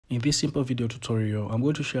In this simple video tutorial, I'm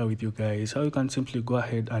going to share with you guys how you can simply go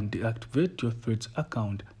ahead and deactivate your Threads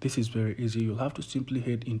account. This is very easy. You'll have to simply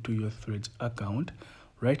head into your Threads account.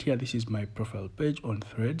 Right here, this is my profile page on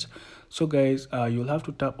Threads. So guys, you'll have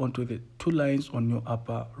to tap onto the two lines on your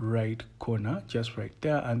upper right corner, just right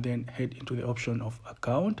there, and then head into the option of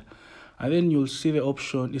account. And then you'll see the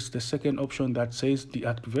option, it's the second option that says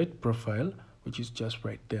deactivate profile, which is just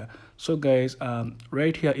right there. So guys,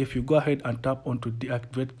 right here, if you go ahead and tap onto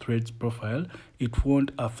deactivate Threads profile, it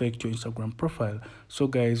won't affect your Instagram profile. So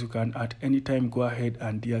guys, you can at any time go ahead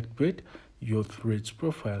and deactivate your Threads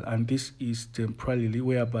profile, and this is temporarily,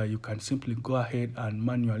 whereby you can simply go ahead and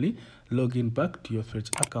manually log in back to your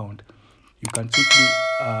Threads account. You can simply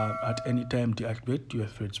at any time deactivate your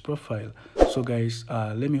Threads profile. So guys,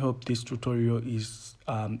 let me hope this tutorial is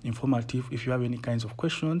informative. If you have any kinds of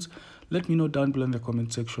questions, let me know down below in the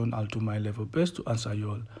comment section. I'll do my level best to answer you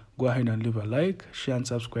all. Go ahead and leave a like, share and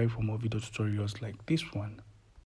subscribe for more video tutorials like this one.